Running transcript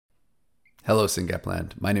Hello, SYNGAP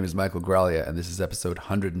Land. My name is Michael Graglia, and this is episode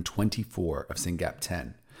 124 of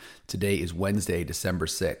SYNGAP1. Today is Wednesday, December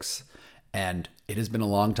 6th, and it has been a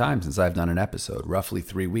long time since I've done an episode, roughly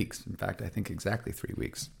 3 weeks. In fact, I think exactly 3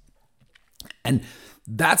 weeks. And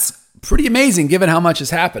that's pretty amazing given how much has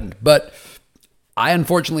happened. But I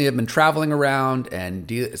unfortunately have been traveling around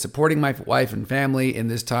and supporting my wife and family in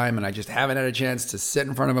this time, and I just haven't had a chance to sit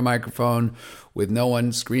in front of a microphone with no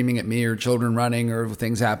one screaming at me or children running or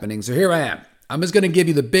things happening. So here I am. I'm just going to give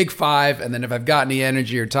you the big five, and then if I've got any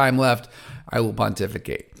energy or time left, I will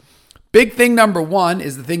pontificate. Big thing number one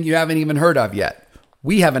is the thing you haven't even heard of yet.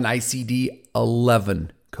 We have an ICD-11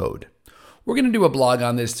 code. We're going to do a blog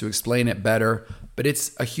on this to explain it better, but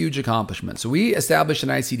it's a huge accomplishment. So we established an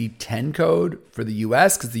ICD-10 code for the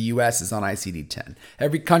US because the US is on ICD-10.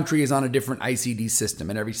 Every country is on a different ICD system,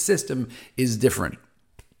 and every system is different.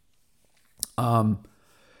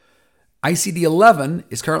 ICD-11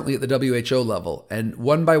 is currently at the WHO level, and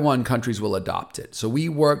one by one, countries will adopt it. So we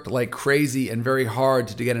worked like crazy and very hard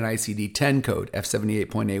to get an ICD-10 code,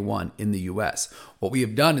 F78.A1, in the US. What we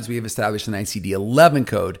have done is we have established an ICD-11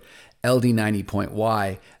 code,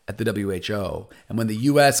 LD90.Y, at the WHO. And when the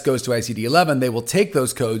US goes to ICD-11, they will take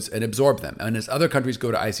those codes and absorb them. And as other countries go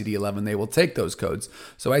to ICD-11, they will take those codes.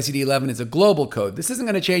 So ICD-11 is a global code. This isn't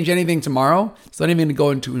going to change anything tomorrow. It's not even going to go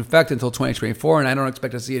into effect until 2024, and I don't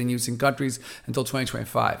expect to see it in use in countries until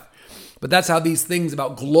 2025. But that's how these things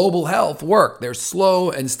about global health work. They're slow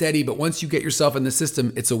and steady, but once you get yourself in the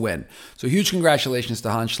system, it's a win. So huge congratulations to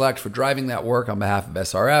Hans Schlecht for driving that work on behalf of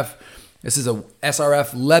SRF. This is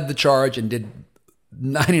SRF led the charge and did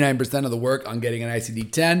 99% of the work on getting an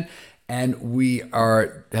ICD-10, and we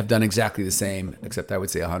have done exactly the same, except I would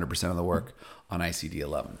say 100% of the work on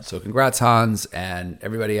ICD-11. So congrats, Hans, and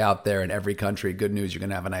everybody out there in every country. Good news, you're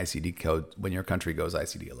going to have an ICD code when your country goes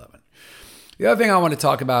ICD-11. The other thing I want to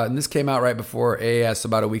talk about, and this came out right before AES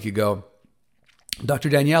about a week ago, Dr.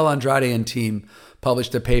 Danielle Andrade and team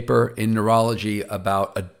published a paper in Neurology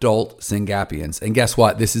about adult Syngapians. And guess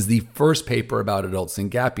what? This is the first paper about adult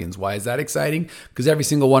Syngapians. Why is that exciting? Because every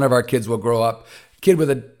single one of our kids will grow up, kid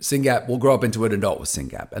with a SYNGAP will grow up into an adult with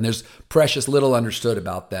SYNGAP. And there's precious little understood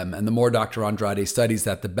about them. And the more Dr. Andrade studies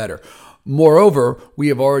that, the better. Moreover, we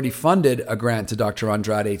have already funded a grant to Dr.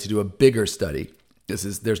 Andrade to do a bigger study.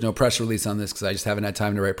 There's no press release on this because I just haven't had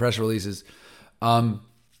time to write press releases.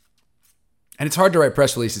 And it's hard to write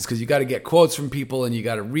press releases because you got to get quotes from people and you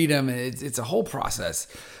got to read them. And it's a whole process.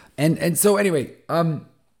 And so anyway,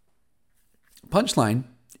 punchline,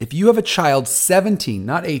 if you have a child 17,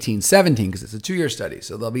 not 18, 17, because it's a 2-year study,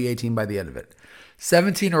 so they'll be 18 by the end of it,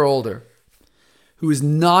 17 or older, who is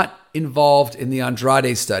not involved in the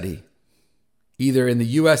Andrade study, either in the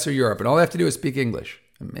US or Europe, and all they have to do is speak English,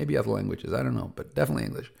 and maybe other languages, I don't know, but definitely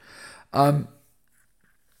English.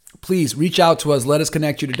 Please reach out to us. Let us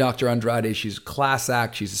connect you to Dr. Andrade. She's a class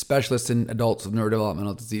act. She's a specialist in adults with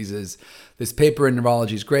neurodevelopmental diseases. This paper in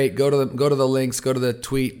Neurology is great. Go to the links, go to the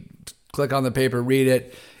tweet, click on the paper, read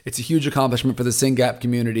it. It's a huge accomplishment for the SYNGAP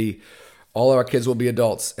community. All of our kids will be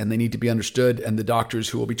adults, and they need to be understood, and the doctors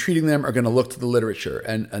who will be treating them are going to look to the literature.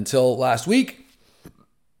 And until last week,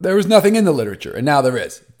 there was nothing in the literature, and now there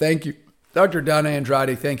is. Thank you, Dr. Donna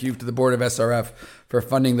Andrade. Thank you to the board of SRF for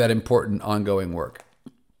funding that important ongoing work.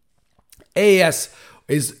 AES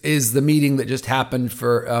is the meeting that just happened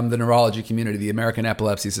for the neurology community, the American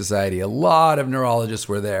Epilepsy Society. A lot of neurologists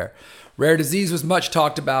were there. Rare disease was much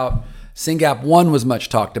talked about. SYNGAP1 was much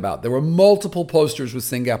talked about. There were multiple posters with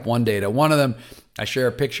SYNGAP1 data. One of them, I share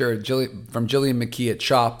a picture from Jillian McKee at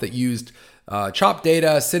CHOP that used CHOP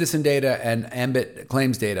data, citizen data, and AMBIT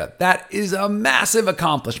claims data. That is a massive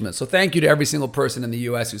accomplishment. So thank you to every single person in the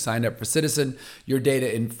US who signed up for Citizen. Your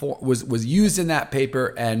data was used in that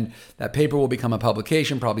paper, and that paper will become a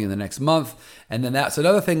publication probably in the next month. And then that's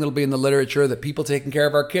another thing that'll be in the literature that people taking care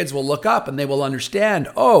of our kids will look up, and they will understand,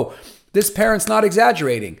 oh, this parent's not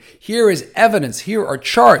exaggerating. Here is evidence. Here are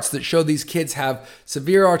charts that show these kids have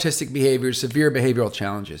severe autistic behaviors, severe behavioral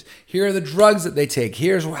challenges. Here are the drugs that they take.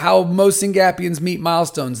 Here's how most Syngapians meet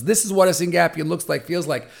milestones. This is what a Syngapian looks like, feels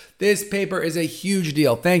like. This paper is a huge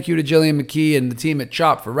deal. Thank you to Jillian McKee and the team at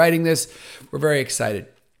CHOP for writing this. We're very excited.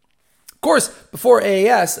 Of course, before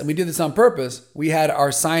AES, and we did this on purpose, we had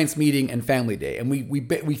our science meeting and family day. And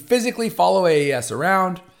we physically follow AES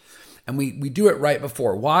around. And we do it right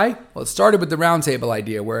before. Why? Well, it started with the roundtable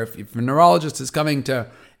idea where if a neurologist is coming to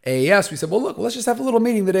AES, we said, well, look, let's just have a little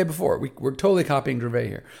meeting the day before. We're totally copying Gervais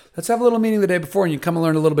here. Let's have a little meeting the day before and you come and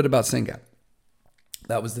learn a little bit about SYNGAP.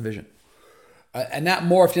 That was the vision. And that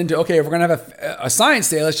morphed into, okay, if we're going to have a science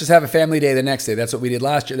day, let's just have a family day the next day. That's what we did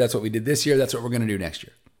last year. That's what we did this year. That's what we're going to do next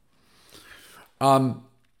year.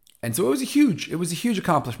 And so it was a huge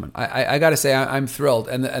accomplishment. I got to say, I'm thrilled.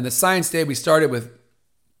 And the science day, we started with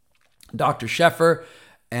Dr. Sheffer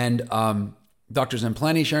and Dr.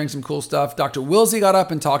 Zemplenny sharing some cool stuff. Dr. Wilsey got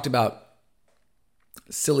up and talked about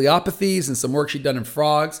ciliopathies and some work she'd done in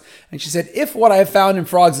frogs. And she said, if what I have found in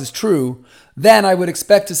frogs is true, then I would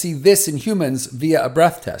expect to see this in humans via a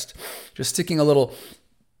breath test. Just sticking a little,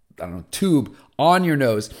 tube on your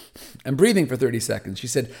nose and breathing for 30 seconds. She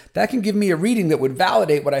said, that can give me a reading that would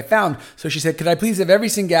validate what I found. So she said, could I please have every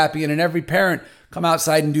SYNGAPian and every parent come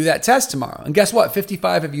outside and do that test tomorrow? And guess what?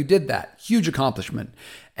 55 of you did that. Huge accomplishment.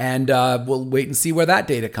 And we'll wait and see where that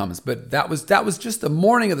data comes. But that was just the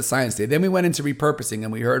morning of the science day. Then we went into repurposing,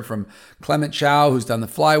 and we heard from Clement Chow, who's done the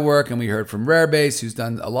fly work, and we heard from Rarebase, who's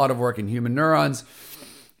done a lot of work in human neurons.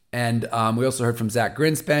 And we also heard from Zach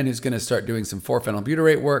Grinspan, who's going to start doing some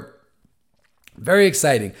 4-phenylbutyrate work. Very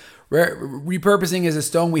exciting. Repurposing is a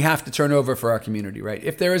stone we have to turn over for our community, right?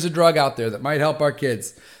 If there is a drug out there that might help our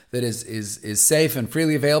kids that is safe and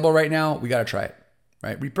freely available right now, we got to try it,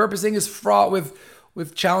 right? Repurposing is fraught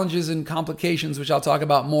with challenges and complications, which I'll talk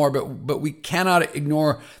about more, but we cannot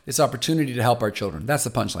ignore this opportunity to help our children. That's the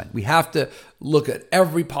punchline. We have to look at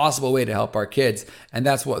every possible way to help our kids, and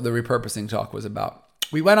that's what the repurposing talk was about.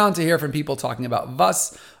 We went on to hear from people talking about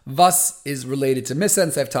VUS. VUS is related to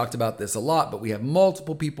missense. I've talked about this a lot, but we have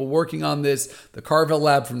multiple people working on this. The Carville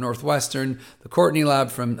lab from Northwestern, the Courtney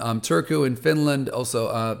lab from Turku in Finland, also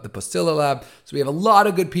the Postilla lab. So we have a lot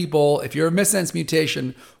of good people. If you're a missense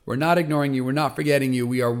mutation, we're not ignoring you. We're not forgetting you.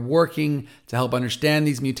 We are working to help understand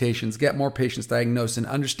these mutations, get more patients diagnosed, and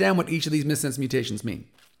understand what each of these missense mutations mean.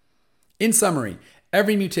 In summary,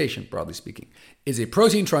 every mutation, broadly speaking, is a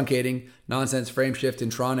protein truncating, nonsense, frame shift,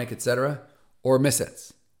 intronic, etc., or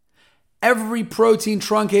missense. Every protein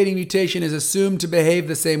truncating mutation is assumed to behave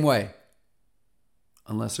the same way,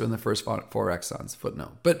 unless they're in the first 4 exons,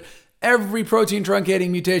 footnote. But every protein truncating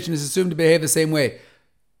mutation is assumed to behave the same way.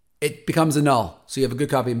 It becomes a null, so you have a good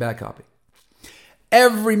copy and bad copy.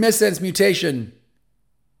 Every missense mutation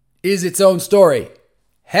is its own story.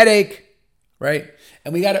 Headache, right?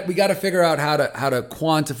 And we got to figure out how to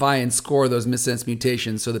quantify and score those missense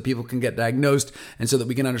mutations so that people can get diagnosed and so that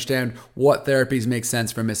we can understand what therapies make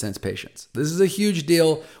sense for missense patients. This is a huge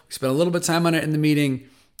deal. We spent a little bit of time on it in the meeting.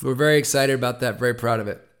 We're very excited about that, very proud of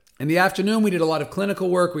it. In the afternoon, we did a lot of clinical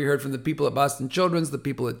work. We heard from the people at Boston Children's, the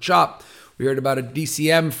people at CHOP. We heard about a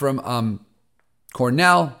DCM from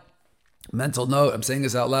Cornell. Mental note, I'm saying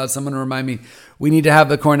this out loud. Someone remind me, we need to have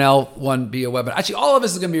the Cornell one be a webinar. Actually, all of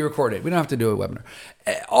this is going to be recorded. We don't have to do a webinar.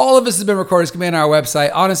 All of this has been recorded. It's going to be on our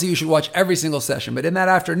website. Honestly, you should watch every single session. But in that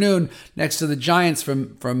afternoon, next to the giants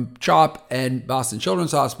from CHOP and Boston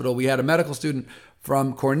Children's Hospital, we had a medical student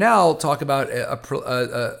from Cornell talk about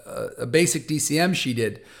a basic DCM she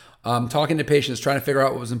did, talking to patients, trying to figure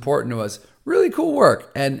out what was important to us. Really cool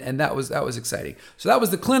work, and that was exciting. So that was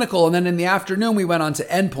the clinical, and then in the afternoon we went on to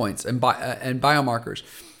endpoints and biomarkers,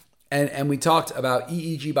 and we talked about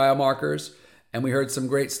EEG biomarkers, and we heard some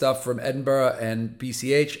great stuff from Edinburgh and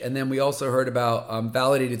BCH, and then we also heard about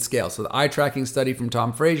validated scales. So the eye tracking study from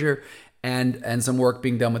Tom Frazier, and some work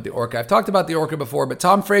being done with the ORCA. I've talked about the ORCA before, but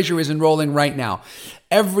Tom Frazier is enrolling right now.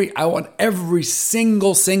 I want every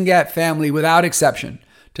single SYNGAP family without exception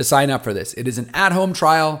to sign up for this. It is an at-home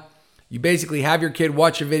trial. You basically have your kid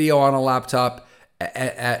watch a video on a laptop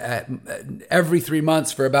at every 3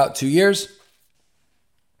 months for about 2 years.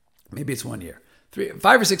 Maybe it's 1 year.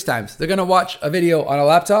 5 or 6 times. They're going to watch a video on a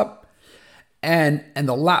laptop, and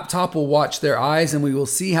the laptop will watch their eyes, and we will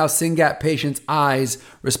see how SYNGAP patients' eyes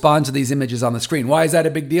respond to these images on the screen. Why is that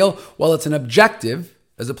a big deal? Well, it's an objective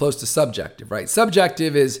as opposed to subjective, right?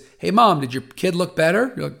 Subjective is, hey, mom, did your kid look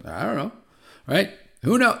better? You're like, I don't know, right?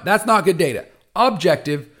 Who knows? That's not good data.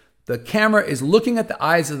 Objective, the camera is looking at the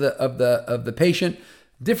eyes of the patient.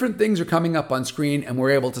 Different things are coming up on screen, and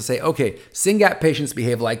we're able to say, okay, SYNGAP patients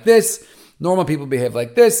behave like this. Normal people behave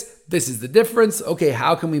like this. This is the difference. Okay,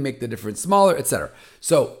 how can we make the difference smaller, etc.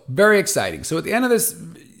 So very exciting. So at the end of this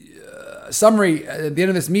summary, at the end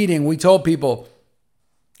of this meeting, we told people,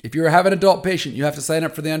 if you have an adult patient, you have to sign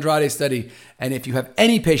up for the Andrade study. And if you have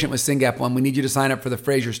any patient with SYNGAP1, we need you to sign up for the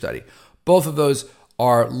Frazier study. Both of those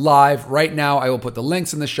are live right now. I will put the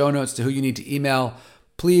links in the show notes to who you need to email.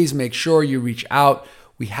 Please make sure you reach out.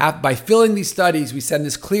 By filling these studies, we send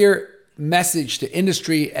this clear message to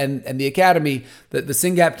industry and the academy that the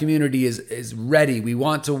SYNGAP community is ready. We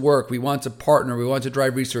want to work. We want to partner. We want to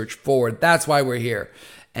drive research forward. That's why we're here.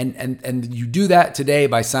 And you do that today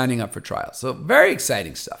by signing up for trials. So very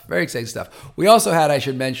exciting stuff. Very exciting stuff. We also had, I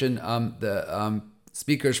should mention, the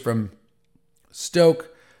speakers from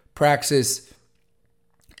Stoke, Praxis,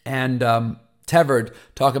 and Tevard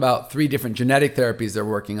talk about 3 different genetic therapies they're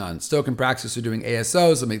working on. Stoke and Praxis are doing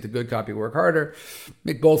ASOs to make the good copy work harder,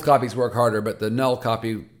 make both copies work harder, but the null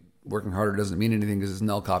copy working harder doesn't mean anything because it's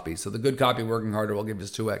null copy. So the good copy working harder will give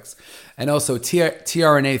us 2x. And also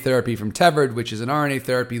tRNA therapy from Tevard, which is an RNA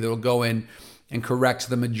therapy that will go in and correct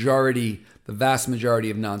the vast majority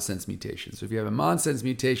of nonsense mutations. So if you have a nonsense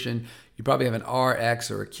mutation, you probably have an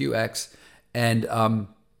RX or a QX, and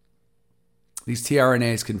these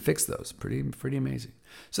tRNAs can fix those. Pretty amazing.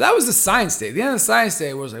 So that was the science day. The end of the science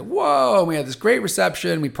day was like, whoa, and we had this great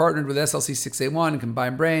reception. We partnered with SLC6A1 and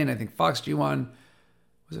Combined Brain. I think FoxG1.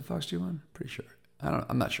 Was it FoxG1? Pretty sure.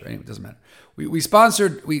 I'm not sure. Anyway, it doesn't matter. We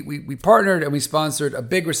partnered and we sponsored a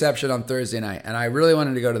big reception on Thursday night, and I really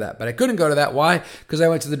wanted to go to that, but I couldn't go to that. Why? Because I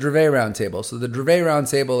went to the Dravet Roundtable. So the Dravet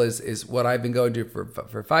Roundtable is what I've been going to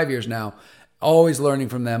for 5 years now. Always learning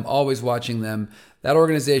from them, always watching them. That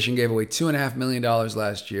organization gave away $2.5 million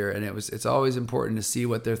last year, and it's always important to see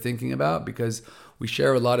what they're thinking about because we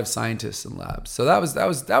share a lot of scientists and labs. So that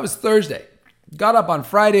was Thursday. Got up on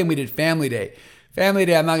Friday and we did Family Day. Family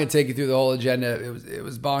Day, I'm not going to take you through the whole agenda. It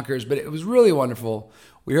was bonkers, but it was really wonderful.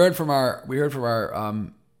 We heard from Mike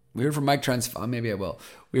Transfalia. Maybe I will.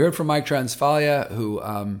 We heard from Mike Transfalia, who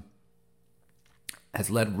has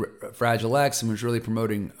led Fragile X and was really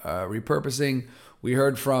promoting repurposing. We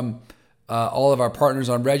heard from all of our partners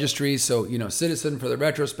on registries. So, Citizen for the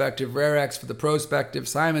retrospective, RareX for the prospective.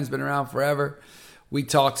 Simon's been around forever. We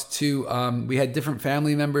talked to, we had different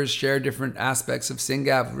family members share different aspects of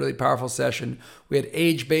SYNGAP, really powerful session. We had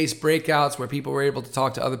age-based breakouts where people were able to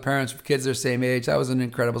talk to other parents with kids their same age. That was an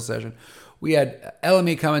incredible session. We had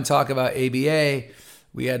LME come and talk about ABA.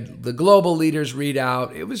 We had the global leaders read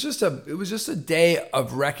out. It was just a day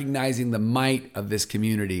of recognizing the might of this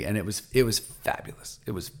community, and it was fabulous.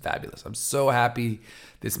 It was fabulous. I'm so happy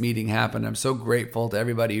this meeting happened. I'm so grateful to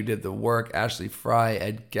everybody who did the work. Ashley Fry,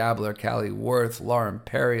 Ed Gabler, Callie Worth, Lauren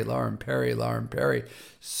Perry.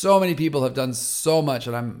 So many people have done so much,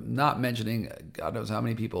 and I'm not mentioning God knows how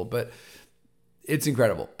many people, but it's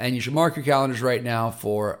incredible. And you should mark your calendars right now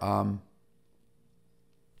for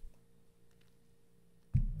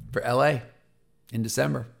LA in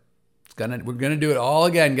December. We're gonna do it all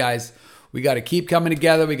again, guys. We got to keep coming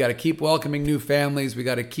together. We got to keep welcoming new families. We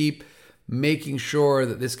got to keep making sure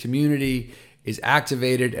that this community is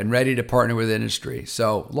activated and ready to partner with industry.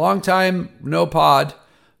 So long time, no pod,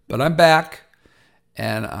 but I'm back,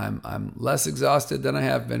 and I'm less exhausted than I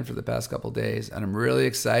have been for the past couple of days, and I'm really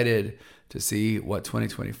excited to see what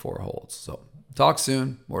 2024 holds. So talk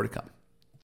soon, more to come.